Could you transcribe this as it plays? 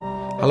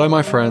Hello,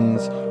 my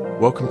friends.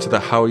 Welcome to the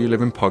How Are You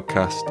Living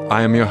podcast.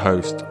 I am your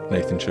host,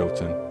 Nathan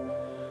Chilton.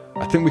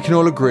 I think we can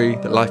all agree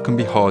that life can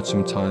be hard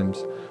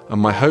sometimes,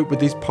 and my hope with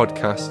these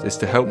podcasts is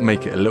to help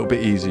make it a little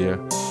bit easier,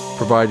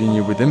 providing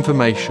you with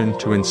information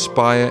to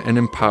inspire and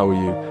empower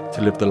you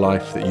to live the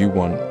life that you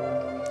want.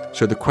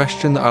 So the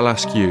question that I'll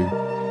ask you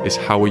is,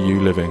 how are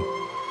you living?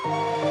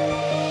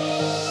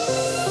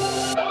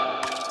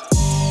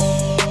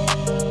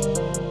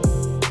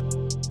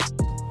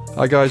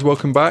 Hi guys,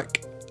 welcome back.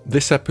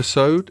 This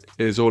episode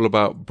is all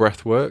about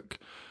breath work,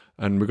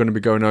 and we're going to be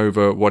going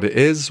over what it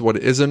is, what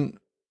it isn't,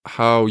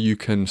 how you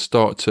can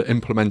start to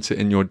implement it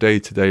in your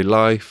day-to-day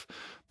life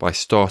by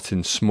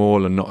starting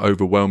small and not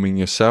overwhelming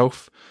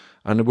yourself.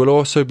 And we'll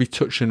also be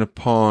touching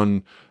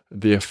upon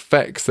the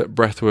effects that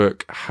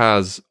breathwork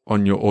has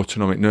on your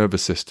autonomic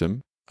nervous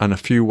system and a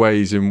few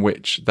ways in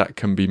which that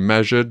can be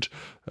measured,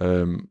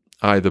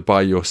 either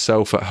by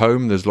yourself at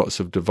home. There's lots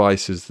of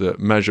devices that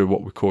measure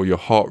what we call your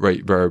heart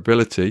rate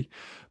variability,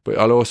 but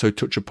I'll also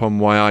touch upon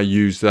why I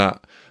use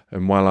that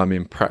and while I'm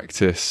in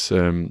practice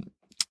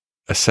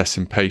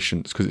assessing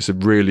patients, because it's a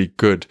really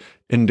good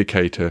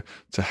indicator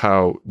to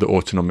how the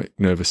autonomic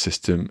nervous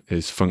system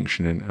is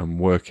functioning and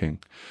working.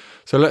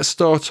 So let's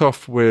start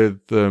off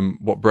with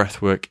what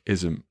breathwork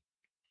isn't.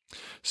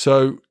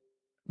 So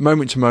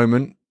moment to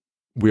moment,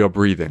 we are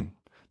breathing.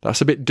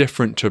 That's a bit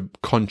different to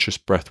conscious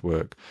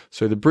breathwork.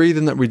 So the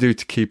breathing that we do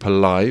to keep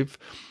alive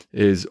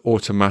is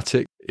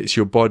automatic. It's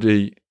your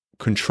body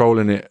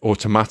controlling it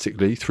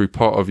automatically through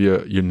part of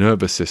your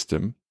nervous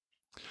system.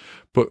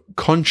 But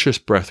conscious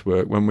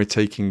breathwork, when we're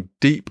taking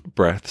deep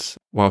breaths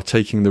while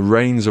taking the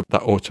reins of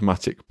that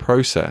automatic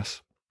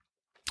process,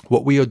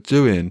 what we are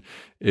doing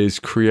is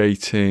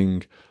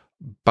creating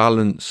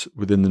balance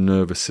within the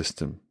nervous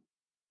system.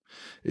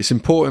 It's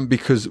important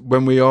because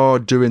when we are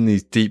doing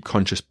these deep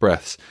conscious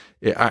breaths,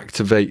 it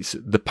activates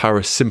the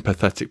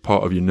parasympathetic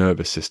part of your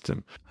nervous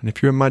system. And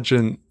if you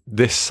imagine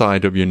this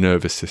side of your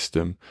nervous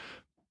system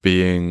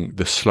being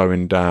the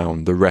slowing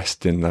down, the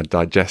resting, the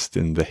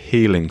digesting, the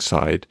healing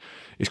side,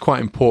 is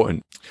quite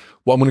important.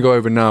 What I'm going to go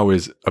over now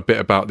is a bit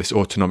about this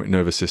autonomic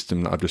nervous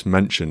system that I've just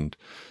mentioned.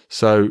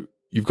 So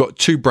you've got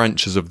two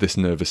branches of this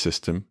nervous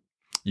system.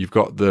 You've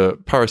got the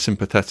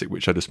parasympathetic,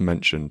 which I just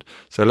mentioned.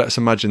 So let's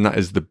imagine that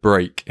is the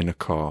brake in a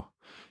car.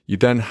 You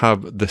then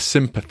have the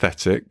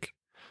sympathetic,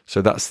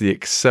 so that's the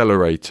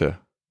accelerator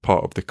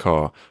part of the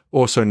car,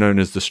 also known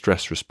as the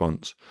stress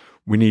response.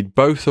 We need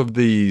both of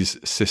these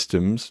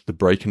systems, the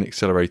brake and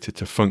accelerator,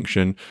 to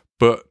function,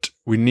 but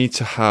we need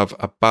to have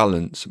a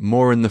balance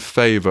more in the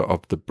favor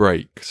of the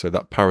brake, so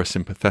that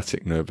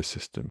parasympathetic nervous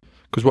system.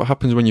 Because what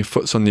happens when your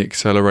foot's on the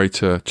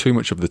accelerator too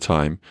much of the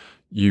time,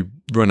 you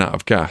run out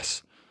of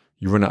gas,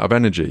 you run out of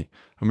energy,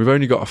 and we've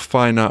only got a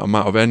finite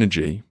amount of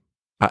energy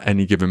at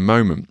any given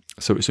moment.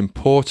 So it's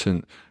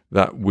important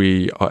that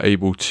we are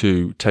able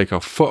to take our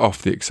foot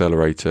off the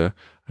accelerator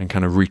and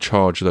kind of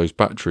recharge those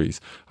batteries.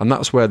 And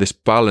that's where this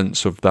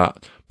balance of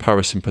that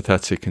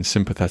parasympathetic and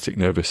sympathetic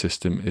nervous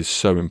system is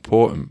so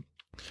important.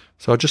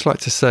 So I'd just like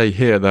to say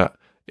here that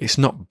it's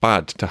not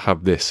bad to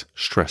have this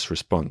stress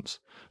response.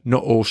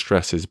 Not all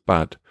stress is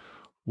bad.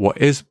 What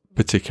is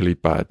particularly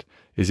bad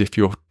is if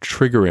you're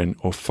triggering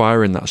or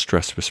firing that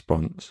stress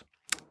response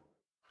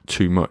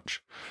too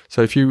much.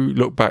 So if you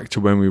look back to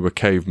when we were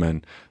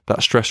cavemen,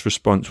 that stress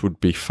response would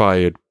be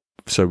fired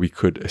so we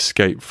could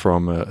escape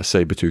from a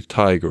saber-toothed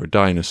tiger or a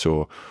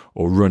dinosaur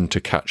or run to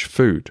catch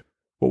food.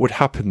 What would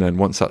happen then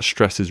once that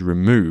stress is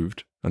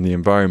removed and the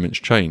environment's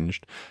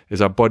changed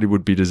is our body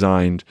would be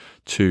designed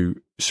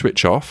to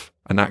switch off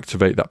and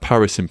activate that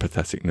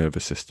parasympathetic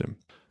nervous system,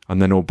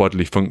 and then all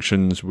bodily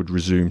functions would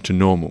resume to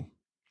normal.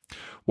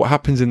 What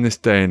happens in this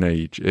day and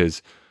age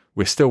is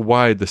we're still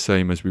wired the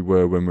same as we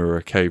were when we were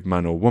a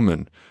caveman or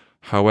woman.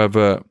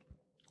 However,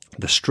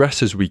 the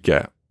stresses we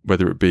get,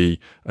 whether it be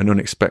an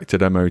unexpected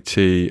MOT,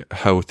 a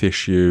health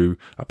issue,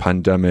 a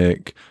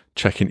pandemic,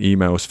 checking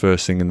emails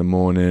first thing in the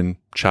morning,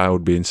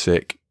 child being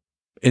sick,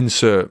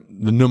 insert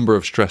the number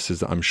of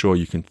stresses that I'm sure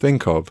you can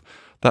think of,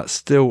 that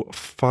still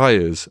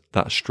fires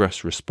that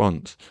stress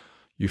response.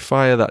 You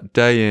fire that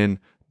day in,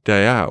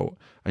 day out,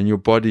 and your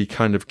body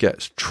kind of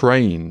gets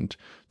trained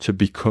to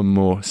become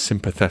more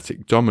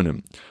sympathetic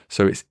dominant.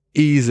 So it's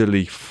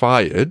easily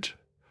fired,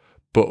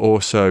 but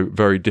also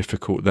very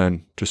difficult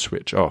then to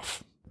switch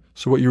off.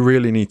 So what you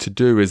really need to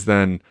do is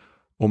then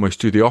almost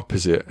do the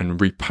opposite and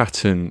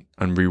repattern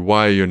and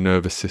rewire your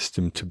nervous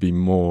system to be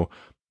more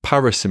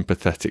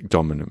parasympathetic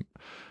dominant.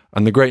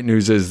 And the great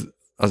news is,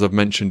 as I've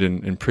mentioned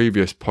in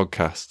previous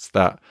podcasts,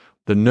 that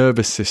the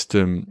nervous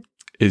system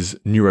is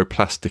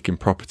neuroplastic in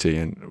property.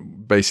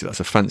 And basically that's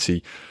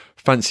a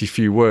fancy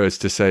few words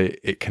to say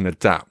it can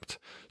adapt.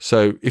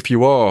 So if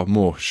you are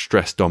more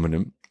stress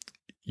dominant,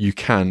 you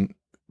can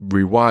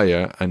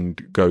rewire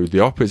and go the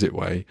opposite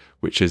way,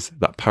 which is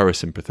that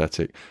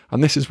parasympathetic.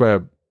 And this is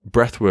where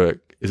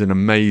breathwork is an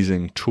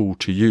amazing tool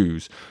to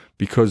use,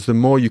 because the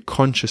more you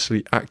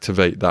consciously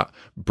activate that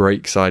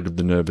brake side of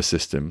the nervous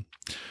system,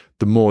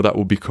 the more that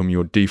will become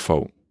your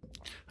default.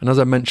 And as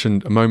I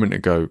mentioned a moment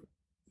ago,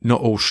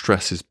 not all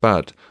stress is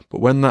bad,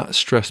 but when that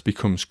stress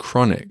becomes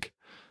chronic,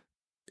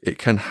 it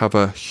can have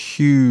a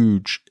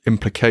huge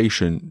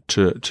implication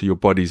to your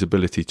body's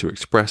ability to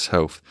express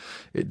health.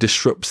 It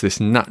disrupts this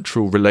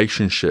natural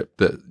relationship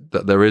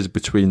that there is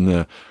between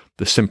the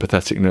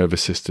sympathetic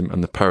nervous system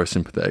and the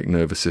parasympathetic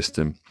nervous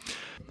system.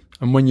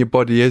 And when your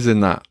body is in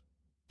that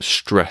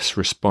stress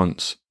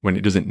response when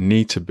it doesn't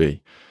need to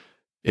be,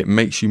 it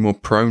makes you more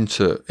prone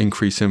to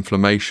increased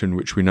inflammation,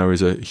 which we know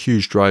is a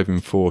huge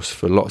driving force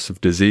for lots of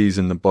disease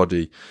in the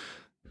body.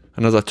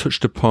 And as I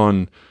touched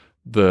upon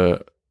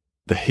the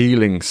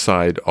healing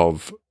side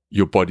of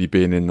your body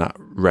being in that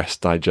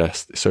rest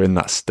digest, so in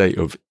that state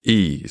of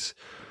ease,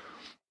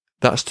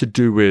 that's to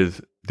do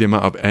with the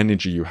amount of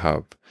energy you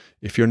have.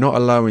 If you're not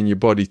allowing your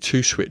body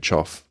to switch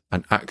off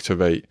and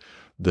activate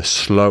the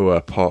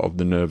slower part of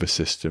the nervous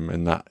system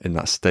in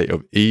that state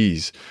of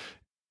ease,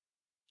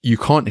 you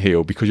can't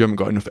heal because you haven't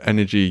got enough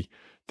energy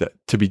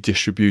to be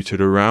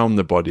distributed around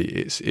the body.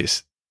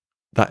 It's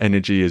that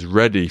energy is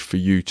ready for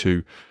you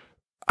to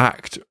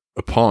act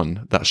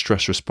upon that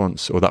stress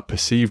response or that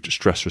perceived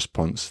stress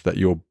response that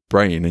your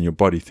brain and your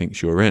body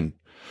thinks you're in.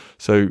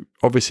 So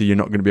obviously you're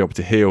not going to be able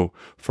to heal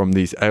from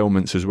these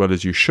ailments as well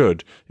as you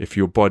should if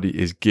your body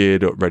is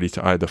geared up ready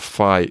to either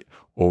fight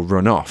or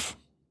run off.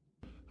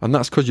 And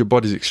that's because your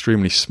body's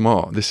extremely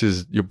smart. This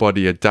is your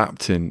body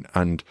adapting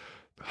and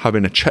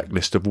having a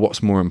checklist of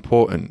what's more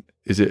important.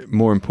 Is it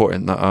more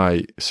important that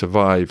I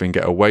survive and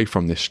get away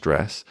from this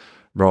stress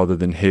rather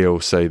than heal,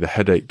 say, the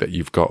headache that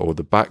you've got or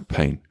the back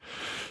pain?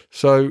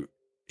 So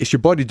it's your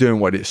body doing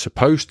what it's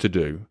supposed to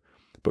do.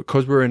 But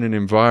because we're in an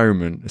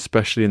environment,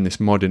 especially in this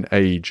modern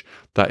age,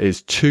 that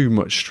is too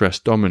much stress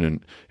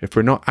dominant, if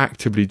we're not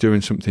actively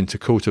doing something to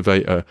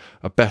cultivate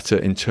a better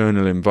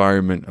internal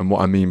environment, and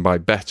what I mean by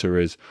better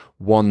is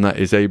one that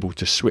is able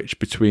to switch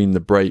between the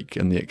brake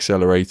and the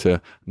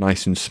accelerator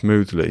nice and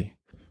smoothly,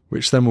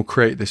 which then will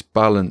create this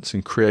balance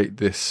and create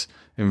this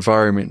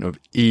environment of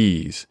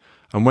ease.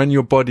 And when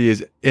your body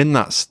is in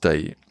that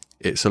state,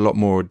 it's a lot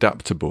more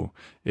adaptable.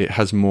 It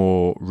has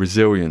more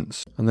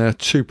resilience. And there are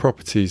two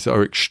properties that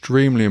are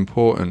extremely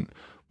important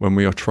when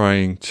we are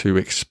trying to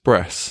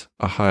express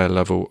a higher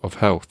level of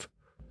health.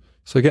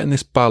 So getting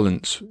this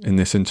balance in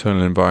this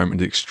internal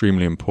environment is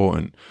extremely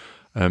important.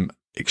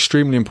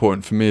 Extremely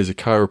important for me as a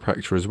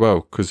chiropractor as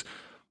well, because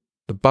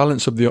the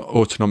balance of the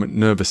autonomic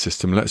nervous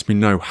system lets me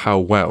know how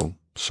well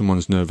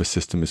someone's nervous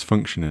system is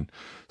functioning.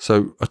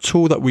 So a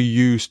tool that we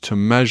use to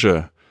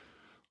measure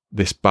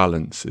this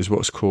balance is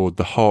what's called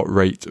the heart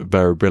rate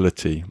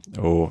variability,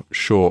 or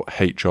short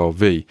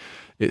HRV.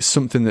 It's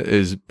something that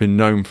has been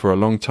known for a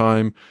long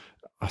time.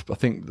 I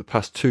think the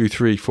past 2,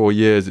 3, 4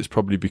 years, it's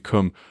probably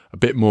become a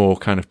bit more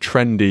kind of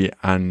trendy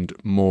and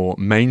more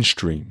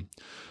mainstream.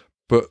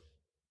 But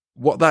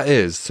what that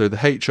is, so the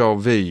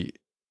HRV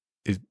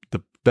is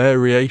the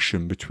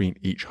variation between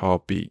each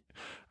heartbeat.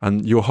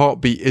 And your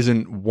heartbeat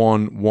isn't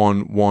 1,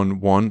 1, 1,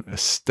 1, a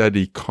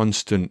steady,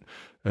 constant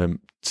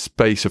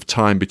space of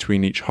time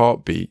between each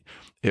heartbeat.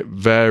 It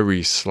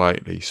varies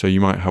slightly. So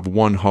you might have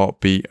one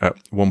heartbeat at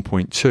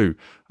 1.2,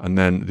 and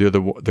then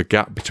the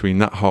gap between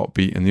that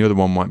heartbeat and the other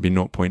one might be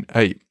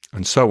 0.8,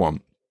 and so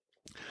on.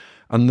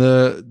 And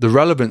the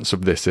relevance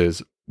of this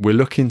is we're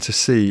looking to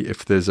see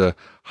if there's a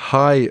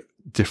high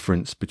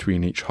difference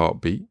between each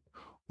heartbeat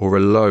or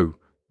a low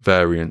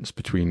variance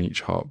between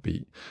each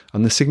heartbeat.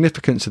 And the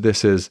significance of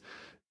this is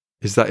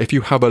that if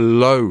you have a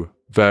low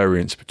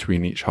variance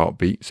between each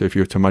heartbeat, so if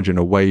you were to imagine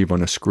a wave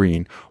on a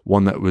screen,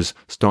 one that was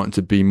starting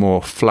to be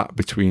more flat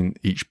between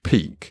each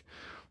peak,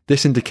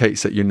 this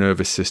indicates that your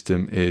nervous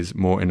system is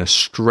more in a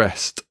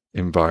stressed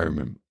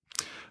environment.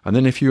 And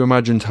then if you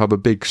imagine to have a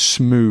big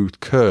smooth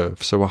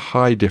curve, so a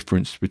high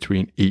difference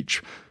between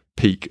each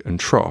peak and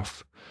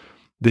trough,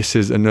 this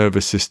is a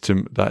nervous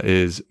system that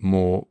is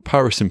more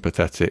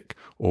parasympathetic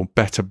or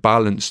better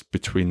balanced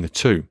between the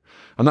two.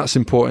 And that's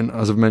important,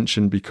 as I've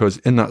mentioned, because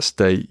in that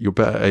state, you're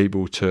better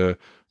able to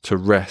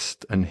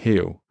rest and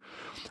heal.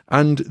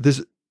 And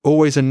there's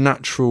always a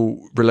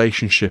natural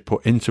relationship or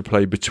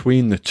interplay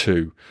between the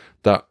two,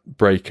 that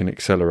brake and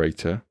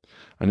accelerator.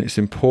 And it's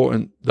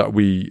important that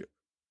we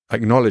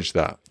acknowledge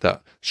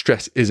that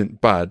stress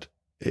isn't bad.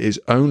 It is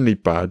only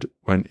bad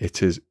when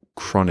it is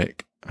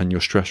chronic and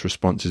your stress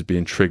response is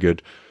being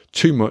triggered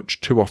too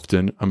much, too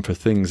often, and for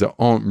things that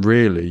aren't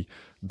really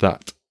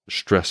that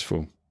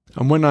stressful.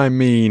 And when I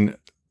mean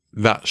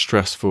that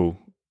stressful,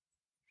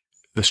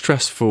 the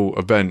stressful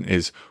event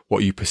is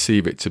what you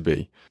perceive it to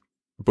be.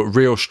 But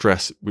real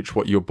stress, which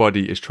what your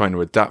body is trying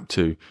to adapt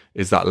to,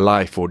 is that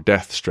life or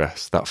death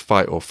stress, that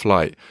fight or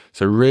flight.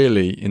 So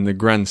really, in the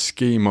grand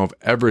scheme of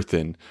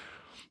everything,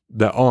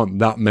 there aren't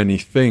that many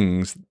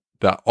things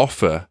that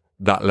offer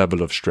that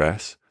level of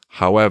stress.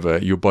 However,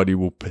 your body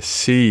will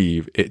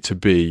perceive it to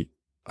be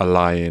a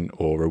lion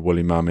or a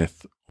woolly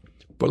mammoth.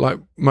 But like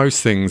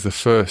most things, the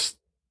first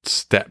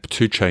step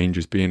to change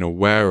is being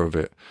aware of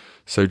it.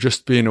 So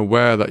just being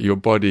aware that your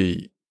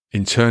body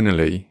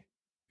internally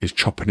is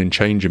chopping and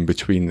changing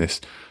between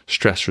this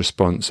stress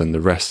response and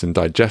the rest and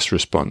digest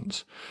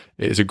response,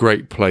 it is a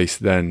great place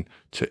then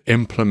to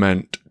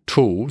implement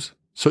tools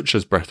such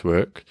as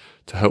breathwork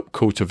to help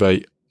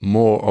cultivate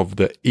more of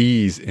the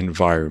ease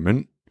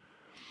environment.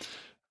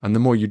 And the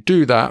more you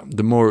do that,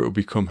 the more it will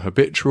become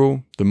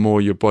habitual, the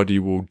more your body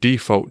will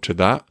default to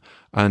that.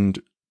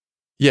 And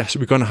yes,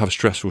 we're going to have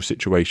stressful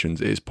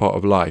situations. It is part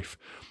of life.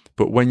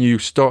 But when you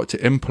start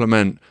to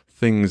implement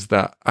things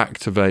that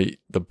activate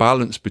the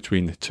balance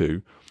between the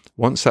two,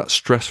 once that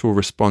stressful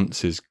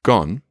response is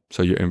gone,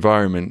 so your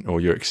environment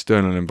or your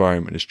external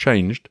environment has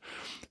changed,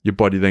 your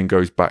body then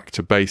goes back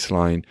to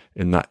baseline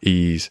in that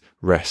ease,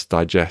 rest,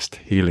 digest,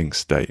 healing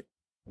state.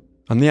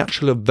 And the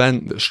actual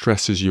event that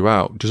stresses you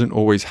out doesn't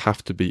always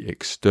have to be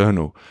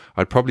external.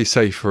 I'd probably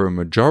say for a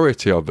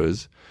majority of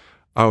us,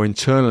 our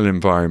internal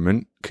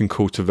environment can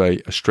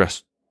cultivate a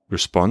stress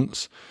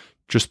response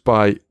just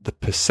by the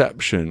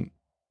perception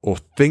or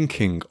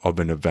thinking of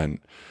an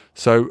event.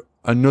 So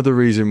another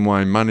reason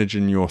why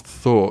managing your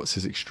thoughts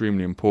is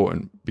extremely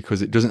important,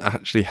 because it doesn't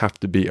actually have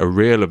to be a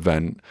real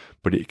event,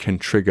 but it can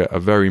trigger a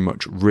very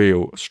much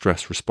real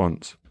stress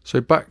response.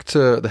 So back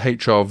to the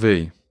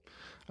HRV,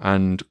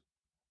 and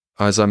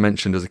as I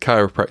mentioned, as a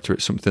chiropractor,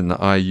 it's something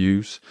that I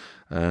use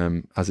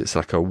as it's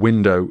like a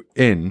window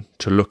in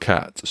to look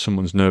at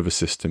someone's nervous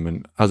system.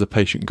 And as a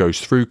patient goes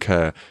through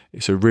care,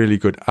 it's a really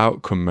good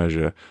outcome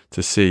measure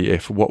to see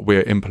if what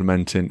we're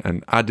implementing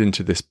and adding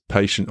to this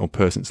patient or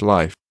person's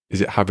life, is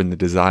it having the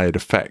desired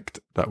effect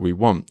that we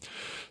want?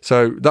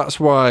 So that's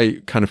why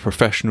kind of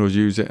professionals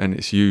use it, and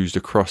it's used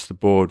across the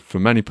board for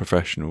many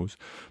professionals.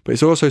 But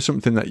it's also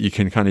something that you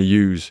can kind of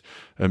use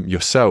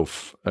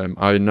yourself.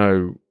 I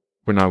know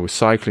when I was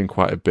cycling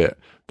quite a bit,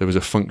 there was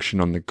a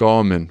function on the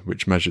Garmin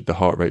which measured the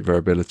heart rate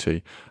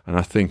variability, and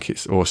I think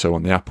it's also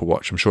on the Apple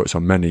Watch. I'm sure it's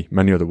on many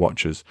other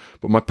watches.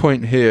 But my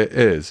point here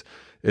is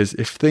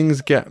if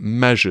things get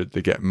measured,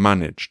 they get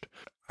managed.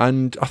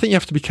 And I think you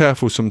have to be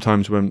careful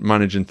sometimes when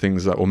managing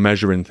things or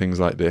measuring things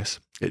like this.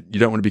 You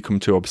don't want to become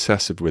too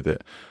obsessive with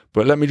it.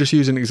 But let me just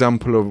use an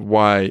example of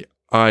why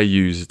I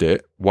used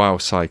it while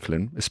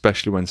cycling,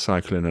 especially when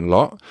cycling a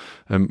lot,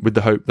 with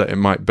the hope that it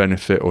might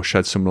benefit or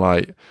shed some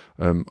light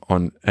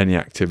on any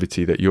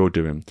activity that you're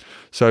doing.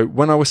 So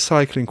when I was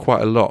cycling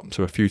quite a lot,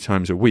 so a few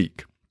times a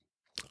week,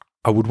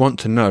 I would want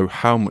to know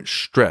how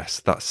much stress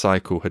that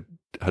cycle had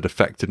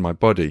affected my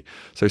body.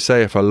 So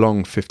say if a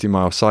long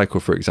 50-mile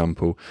cycle, for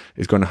example,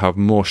 is going to have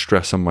more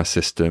stress on my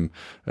system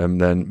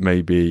than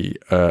maybe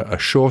a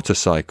shorter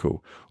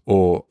cycle,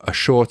 or a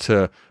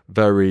shorter,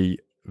 very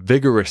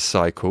vigorous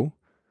cycle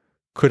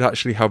could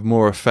actually have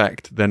more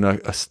effect than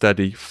a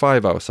steady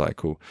 5-hour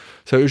cycle.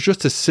 So it was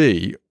just to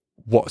see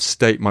what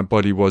state my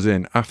body was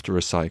in after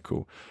a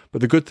cycle.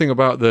 But the good thing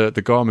about the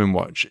Garmin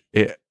watch,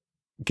 it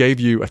gave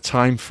you a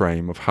time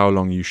frame of how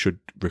long you should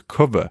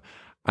recover.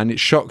 And it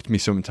shocked me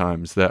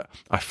sometimes that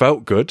I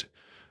felt good,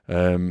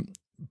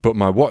 but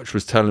my watch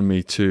was telling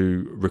me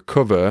to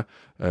recover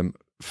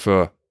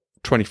for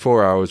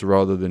 24 hours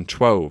rather than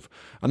 12.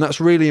 And that's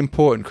really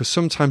important, because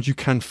sometimes you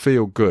can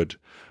feel good,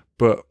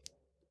 but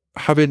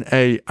having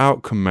a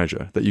outcome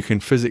measure that you can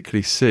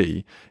physically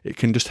see, it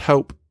can just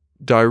help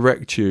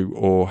direct you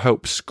or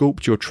help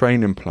sculpt your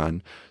training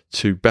plan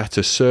to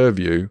better serve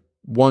you,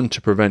 one, to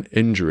prevent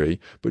injury,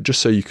 but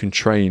just so you can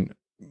train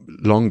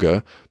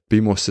longer, be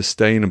more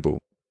sustainable.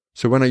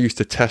 So when I used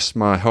to test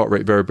my heart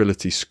rate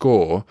variability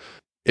score,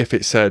 if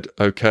it said,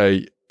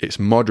 okay, it's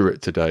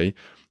moderate today,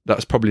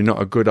 that's probably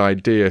not a good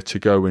idea to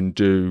go and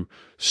do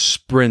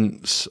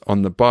sprints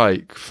on the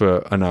bike for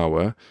an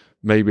hour.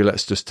 Maybe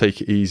let's just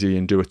take it easy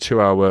and do a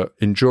 2-hour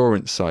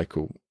endurance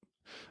cycle.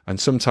 And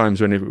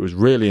sometimes when it was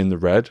really in the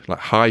red, like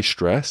high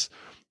stress,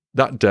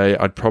 that day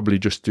I'd probably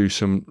just do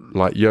some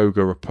like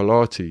yoga or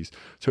Pilates.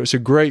 So it's a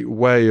great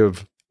way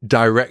of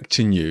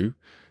directing you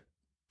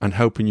and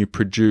helping you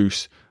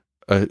produce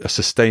a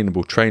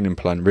sustainable training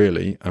plan,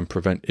 really, and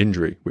prevent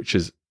injury, which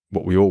is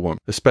what we all want,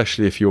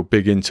 especially if you're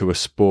big into a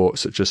sport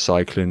such as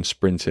cycling,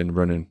 sprinting,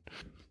 running.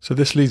 So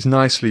this leads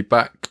nicely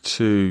back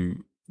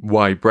to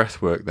why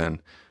breathwork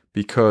then,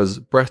 because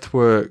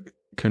breathwork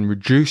can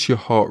reduce your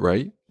heart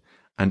rate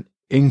and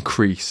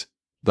increase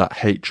that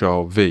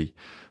HRV.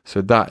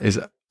 So that is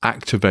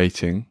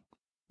activating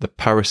the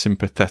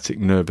parasympathetic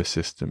nervous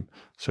system,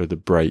 so the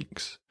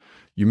brakes.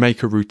 You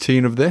make a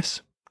routine of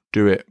this,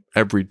 do it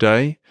every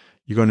day.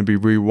 You're going to be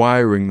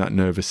rewiring that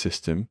nervous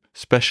system,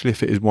 especially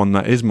if it is one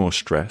that is more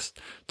stressed,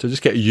 to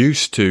just get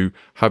used to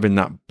having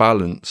that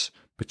balance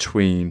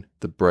between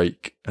the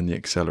brake and the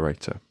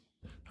accelerator.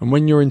 And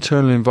when your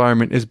internal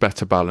environment is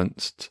better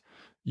balanced,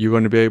 you're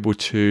going to be able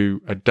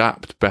to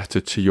adapt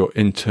better to your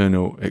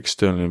internal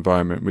external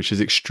environment, which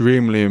is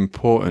extremely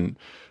important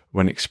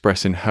when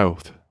expressing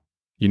health.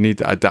 You need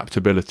that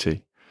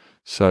adaptability.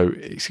 So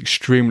it's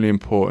extremely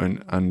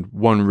important, and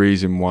one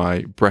reason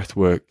why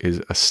breathwork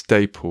is a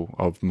staple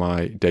of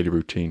my daily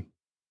routine.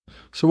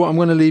 So what I'm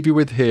going to leave you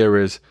with here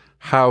is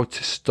how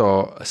to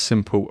start a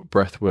simple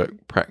breathwork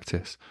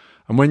practice.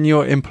 And when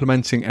you're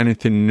implementing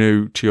anything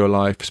new to your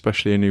life,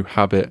 especially a new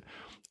habit,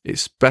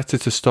 it's better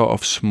to start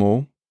off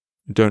small.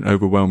 Don't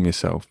overwhelm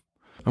yourself.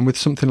 And with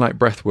something like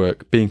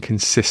breathwork, being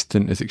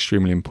consistent is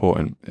extremely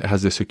important. It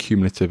has this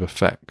accumulative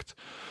effect.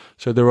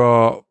 So there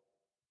are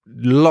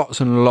lots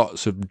and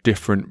lots of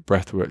different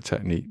breathwork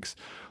techniques.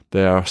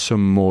 There are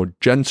some more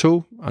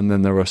gentle, and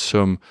then there are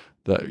some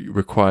that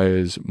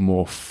requires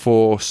more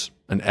force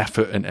and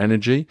effort and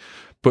energy.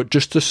 But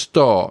just to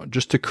start,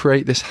 just to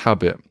create this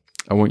habit,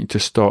 I want you to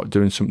start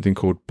doing something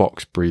called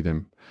box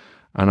breathing.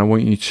 And I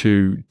want you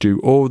to do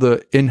all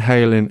the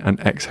inhaling and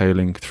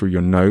exhaling through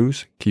your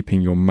nose, keeping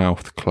your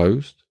mouth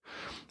closed.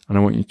 And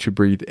I want you to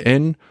breathe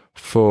in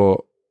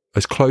for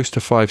as close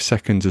to 5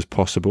 seconds as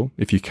possible.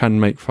 If you can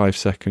make 5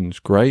 seconds,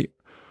 great.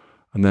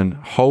 And then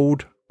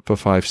hold for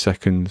 5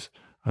 seconds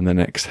and then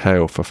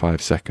exhale for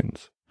 5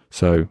 seconds.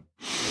 So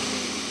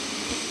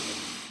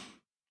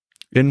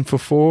in for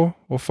 4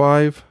 or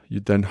 5,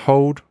 you then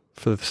hold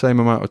for the same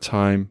amount of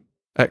time,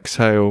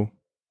 exhale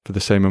for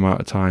the same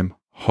amount of time,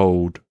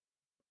 hold,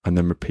 and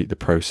then repeat the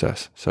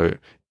process. So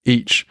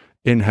each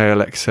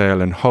inhale,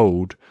 exhale, and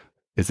hold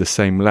is the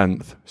same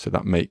length, so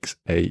that makes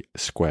a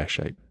square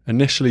shape.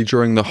 Initially,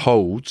 during the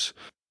holds,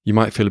 you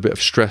might feel a bit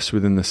of stress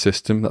within the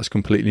system. That's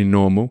completely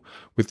normal.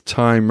 With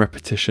time,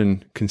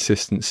 repetition,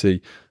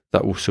 consistency,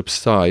 that will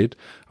subside.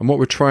 And what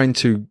we're trying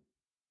to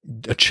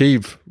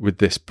achieve with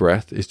this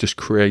breath is just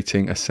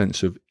creating a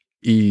sense of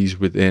ease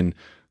within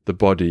the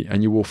body,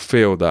 and you will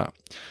feel that.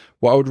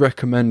 What I would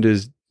recommend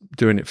is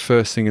doing it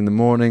first thing in the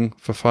morning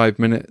for 5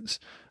 minutes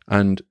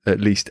and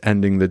at least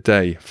ending the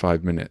day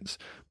 5 minutes.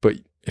 But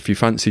if you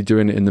fancy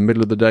doing it in the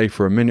middle of the day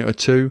for a minute or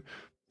two,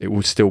 it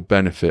will still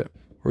benefit.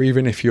 Or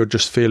even if you're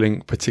just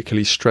feeling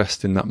particularly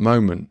stressed in that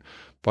moment,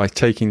 by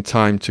taking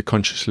time to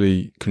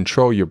consciously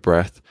control your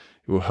breath,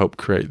 it will help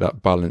create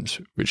that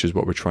balance, which is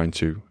what we're trying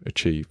to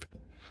achieve.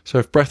 So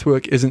if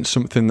breathwork isn't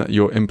something that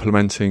you're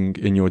implementing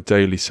in your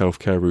daily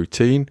self-care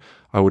routine,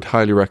 I would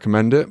highly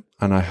recommend it,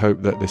 and I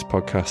hope that this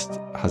podcast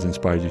has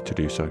inspired you to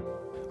do so.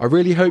 I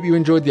really hope you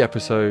enjoyed the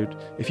episode.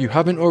 If you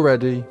haven't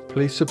already,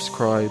 please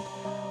subscribe,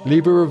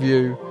 leave a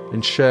review,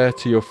 and share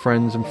to your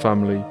friends and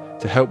family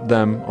to help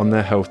them on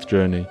their health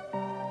journey.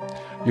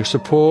 Your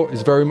support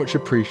is very much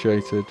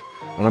appreciated,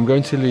 and I'm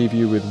going to leave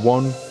you with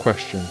one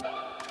question.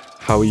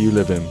 How are you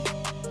living?